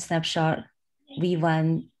volume snapshot,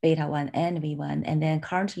 V1, beta 1, and V1. And then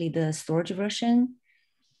currently the storage version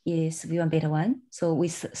is V1 beta 1. So we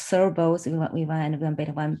serve both V1 and V1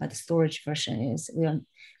 beta 1, but the storage version is V1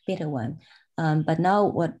 beta 1. But now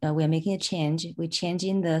what we are making a change, we're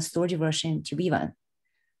changing the storage version to V1.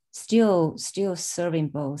 Still serving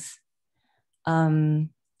both. And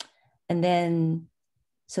then,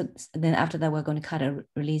 so then after that, we're going to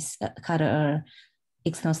cut a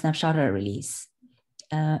external snapshot release.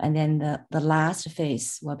 And then the last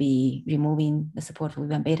phase will be removing the support for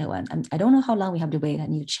V1 beta 1. I don't know how long we have to wait. I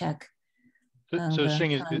need to check. So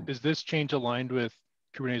Xing, is this change aligned with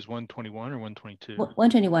Kubernetes 121 or 122?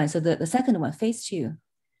 121. So the second one, phase 2.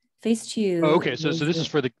 Phase 2. Oh, okay. So this is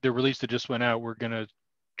for the release that just went out. We're going to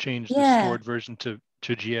change the stored version to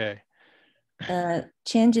GA.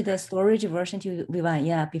 Change the storage version to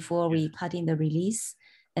V1, before we cut in the release.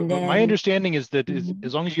 And then my understanding is that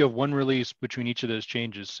as long as you have one release between each of those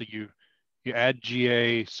changes, so you add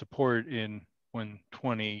GA support in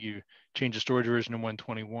 120, you change the storage version in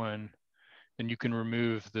 121, then you can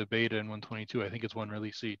remove the beta in 122. I think it's one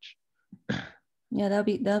release each. Yeah, that'll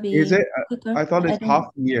be. Is it? quicker. I thought it's half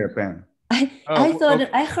a year, Ben. I thought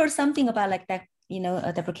I heard something about like that. You know,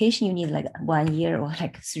 a deprecation you need like 1 year or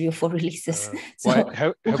like 3 or 4 releases. So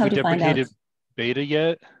have we deprecated beta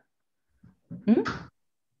yet?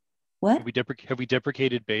 What? Have we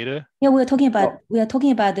deprecated beta? Yeah, we are talking about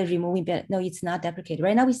the removing beta. No, it's not deprecated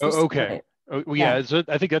right now. We still support it. Well, yeah. So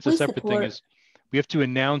I think that's a separate thing. Is we have to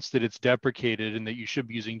announce that it's deprecated and that you should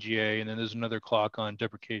be using GA, and then there's another clock on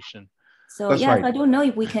deprecation. So right. So I don't know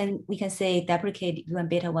if we can say deprecate V1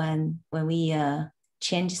 beta 1 when we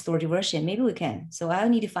change storage version. Maybe we can. So I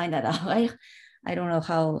need to find that out. I don't know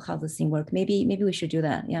how this thing works. Maybe we should do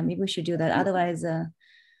that. Yeah, maybe we should do that. Otherwise,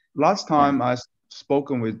 last time I speak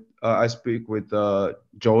with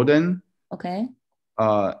Jordan. Okay.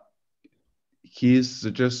 His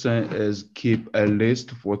suggestion is keep a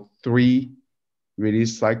list for 3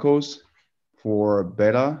 release cycles for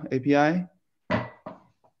beta API.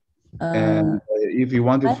 And if you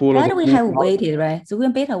want to follow, that we have waited, right? So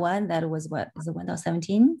when beta 1, that was what is it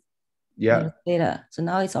 1.17? Yeah. Beta. So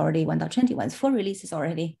now it's already 1.21. It's 4 releases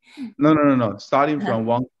already. No. Starting from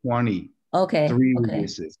 120. Okay. 3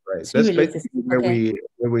 releases, right? 3 That's releases. basically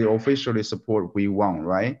where we officially support V1,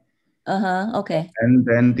 right? Okay. And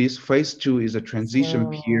then this phase 2 is a transition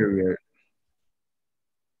period.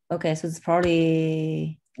 Okay, so it's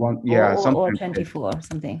probably or 24 or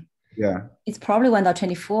something. Yeah. It's probably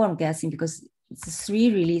 1.24, I'm guessing, because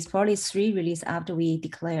it's probably 3 release after we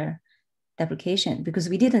declare deprecation, because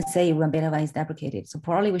we didn't say when beta 1 is deprecated. So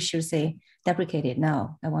probably we should say deprecated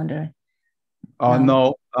now. I wonder.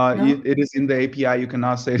 No, it is in the API. You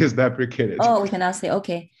cannot say it is deprecated. Oh, we cannot say,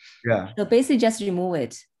 okay. Yeah. So basically just remove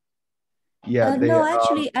it. Yeah. No,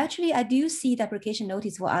 actually, I do see deprecation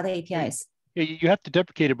notice for other APIs. Yeah, you have to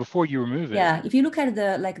deprecate it before you remove it. Yeah, if you look at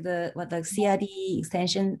the CID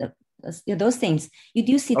extension, those things, you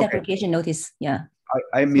do see deprecation notice. Yeah.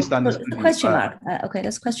 I misunderstood. So question mark. Okay,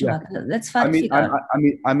 that's question mark. Let's find.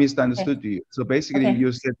 I misunderstood you. So basically,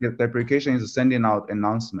 you said that deprecation is sending out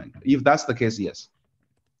announcement. If that's the case, yes.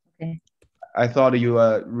 Okay. I thought you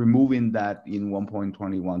were removing that in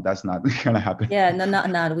 1.21. That's not gonna happen. Yeah, no,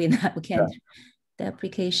 we can't. Yeah.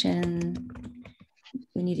 Deprecation.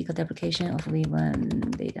 We need to deprecation of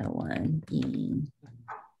V1 beta 1 in.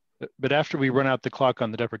 But after we run out the clock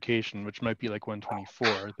on the deprecation, which might be like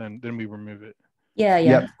 124, then we remove it. Yeah.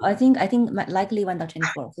 Yep. I think likely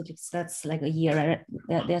 1.24. So that's like a year.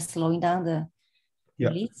 Right? They're slowing down the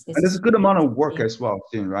release. And there's a good amount of work as well,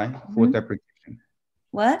 right? For deprecation.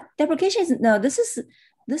 What? Deprecation is no. This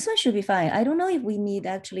one should be fine. I don't know if we need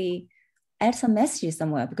actually add some messages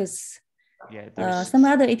somewhere, because some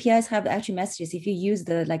other APIs have actually messages. If you use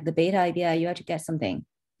the beta API, you actually get something.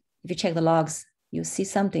 If you check the logs, you see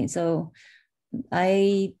something. So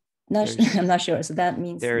I'm not sure. So that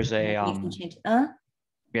means there's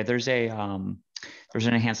there's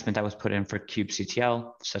an enhancement that was put in for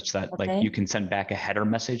kubectl such that like you can send back a header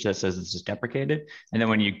message that says this is deprecated, and then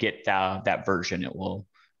when you get that version, it will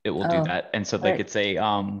do that. And so like it's a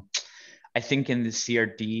I think in the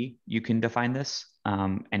CRD you can define this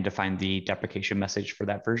and define the deprecation message for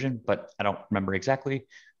that version, but I don't remember exactly.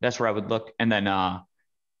 That's where I would look. And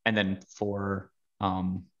then for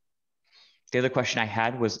the other question I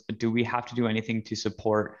had was, do we have to do anything to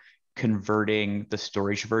support converting the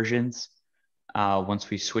storage versions once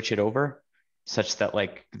we switch it over, such that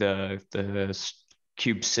like the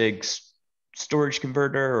kubesig storage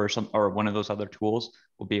converter or one of those other tools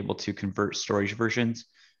will be able to convert storage versions?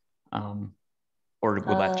 Or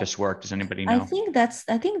will that just work? Does anybody know? I think that's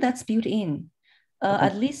built in.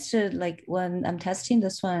 At least like when I'm testing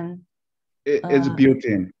this one, it's built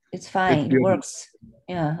in. It's fine. It works.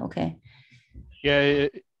 Yeah. Okay. Yeah.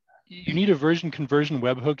 You need a version conversion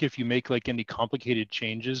webhook if you make like any complicated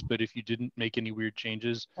changes, but if you didn't make any weird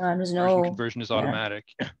changes, there's version conversion is automatic.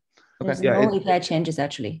 There's no API changes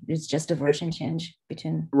actually. It's just a version change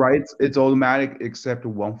between. Right. It's automatic except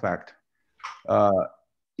one fact.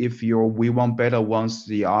 If your V1 beta 1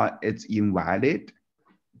 CR it's invalid,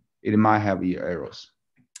 it might have errors.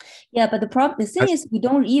 Yeah, but the thing is, we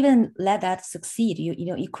don't even let that succeed.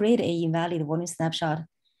 You create a invalid volume snapshot.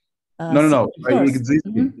 No.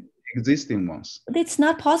 Existing ones. But it's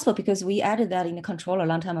not possible because we added that in the controller a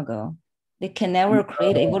long time ago. They can never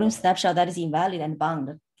create a volume snapshot that is invalid and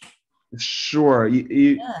bound. Sure.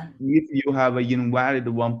 If you have an invalid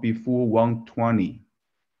one before 120.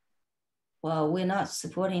 Well, we're not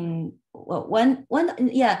supporting before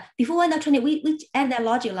 120. We added that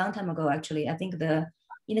logic a long time ago. Actually, I think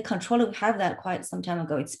in the controller we have that quite some time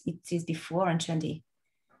ago. It's before 120.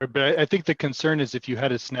 But I think the concern is if you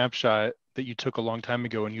had a snapshot that you took a long time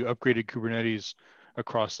ago and you upgraded Kubernetes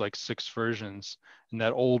across like 6 versions, and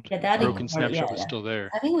that old broken snapshot was still there.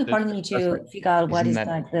 I think we probably need to figure out what is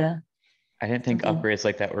like the. I didn't think upgrades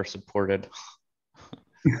like that were supported.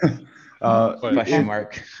 Question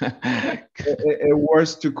mark. it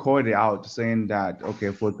was to call it out, saying that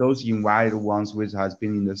okay, for those invalid ones which has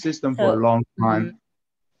been in the system for a long time,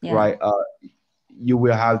 right? You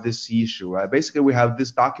will have this issue, right? Basically, we have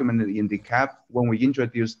this documented in the CAP when we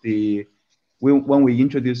introduce in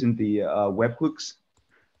the webhooks.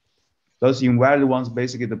 Those invalid ones,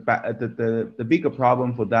 basically the bigger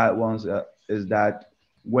problem for that ones is that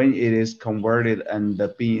when it is converted and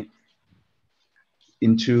being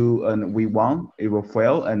into an V1, it will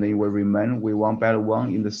fail and it will remain V1 beta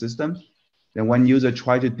 1 in the system. Then when user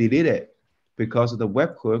try to delete it, because of the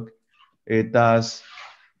webhook, it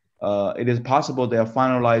is possible there are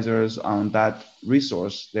finalizers on that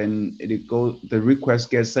resource. Then the request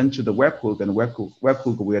gets sent to the webhook, and the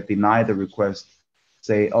webhook will deny the request,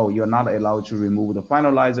 say, oh, you're not allowed to remove the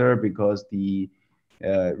finalizer because the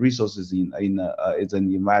resource is is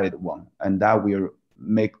an invalid one, and that will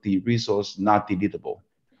make the resource not deletable.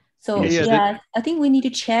 So yeah, I think we need to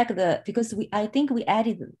check because I think we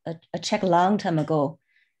added a check long time ago.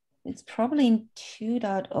 It's probably in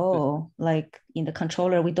 2.0, like in the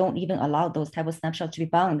controller, we don't even allow those type of snapshots to be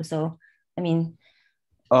bound. So I mean,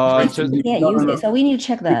 we can't use it. So we need to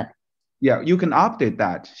check that. Yeah, you can update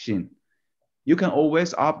that, Xin. You can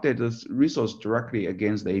always update the resource directly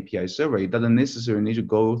against the API server. It doesn't necessarily need to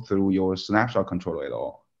go through your snapshot controller at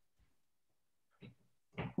all.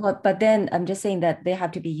 Well, but then I'm just saying that they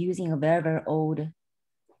have to be using a very, very old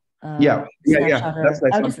yeah.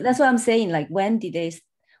 That's what I'm saying. Like, when did they?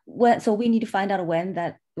 So we need to find out when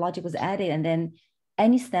that logic was added, and then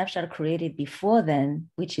any snapshot created before then,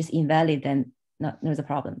 which is invalid, then there's a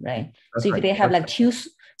problem, right? That's so if right. they have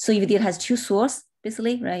so if it has two source,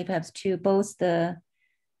 basically, right? If it has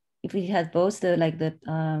if it has both the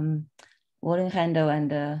warning handle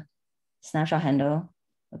and the snapshot handle,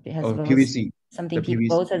 it has both PVC. Something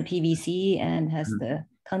both has PVC and has the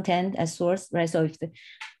content as source, right? So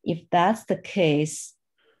if that's the case,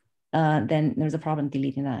 then there's a problem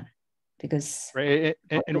deleting that, because right.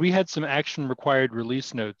 And we had some action required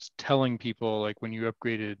release notes telling people, like, when you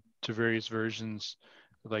upgraded to various versions,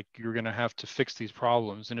 like, you're going to have to fix these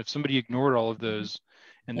problems. And if somebody ignored all of those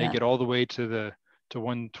and they get all the way to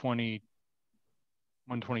 120,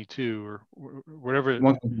 122 or whatever,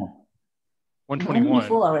 121,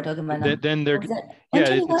 we're talking about then they're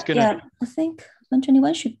it's gonna I think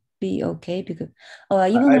 121 should be okay, because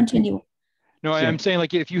even 121. No, I'm saying,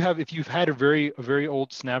 like, if you've had a very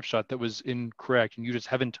old snapshot that was incorrect and you just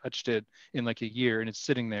haven't touched it in like a year and it's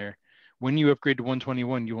sitting there, when you upgrade to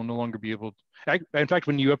 121, you will no longer be able to, in fact,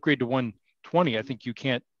 when you upgrade to 120, I think you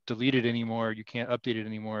can't delete it anymore, you can't update it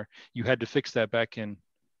anymore. You had to fix that back in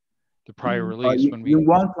the prior release. In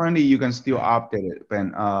 120, you can still update it,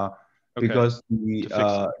 Ben. Because the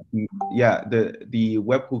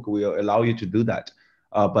webhook will allow you to do that.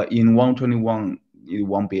 But in 121, you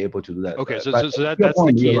won't be able to do that. Okay, so that's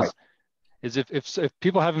the key, is if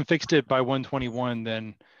people haven't fixed it by 121,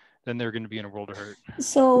 then they're going to be in a world of hurt.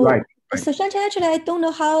 So So Xiangqian, actually, I still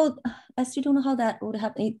don't know how that would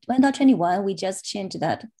happen. It went out 21, we just changed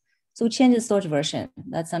that. So we changed the storage version.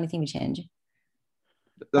 That's the only thing we changed.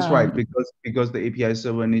 That's right, because the API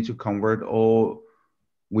server needs to convert all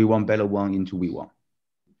V1 beta 1 into V1.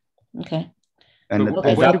 Okay. And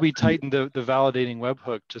when do we tighten the validating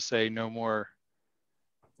webhook to say no more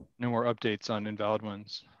updates on invalid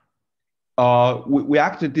ones? We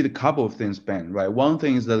actually did a couple of things, Ben, right? One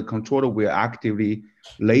thing is that the controller will actively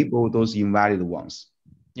label those invalid ones.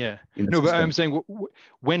 Yeah. No, but I'm saying,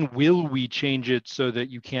 when will we change it so that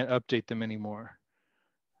you can't update them anymore?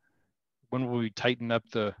 When will we tighten up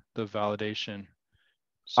the validation?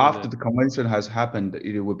 So after the convention has happened,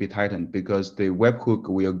 it will be tightened, because the webhook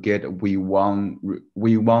will get V1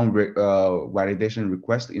 validation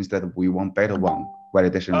request instead of V1 beta 1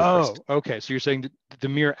 validation request. Oh, okay. So you're saying that the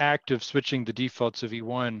mere act of switching the defaults of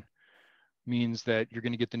V1 means that you're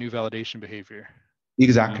going to get the new validation behavior.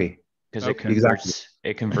 Exactly. Because it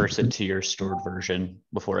converts it to your stored version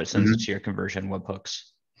before it sends it to your conversion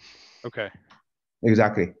webhooks. Okay.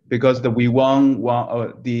 Exactly, because the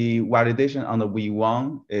V1 the validation on the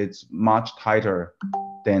V1 is much tighter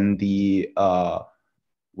than the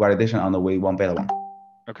validation on the V1 beta 1.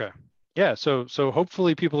 Okay. Yeah. So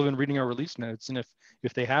hopefully people have been reading our release notes, and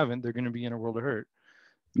if they haven't, they're going to be in a world of hurt.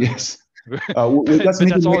 Yes. That's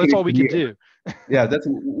all we can do. Yeah,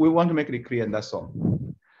 we want to make it clear, and that's all.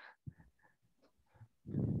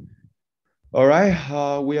 All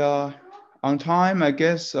right, we are on time, I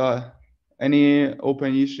guess. Any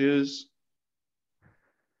open issues?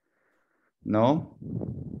 No?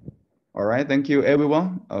 All right, thank you,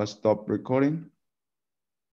 everyone. I'll stop recording.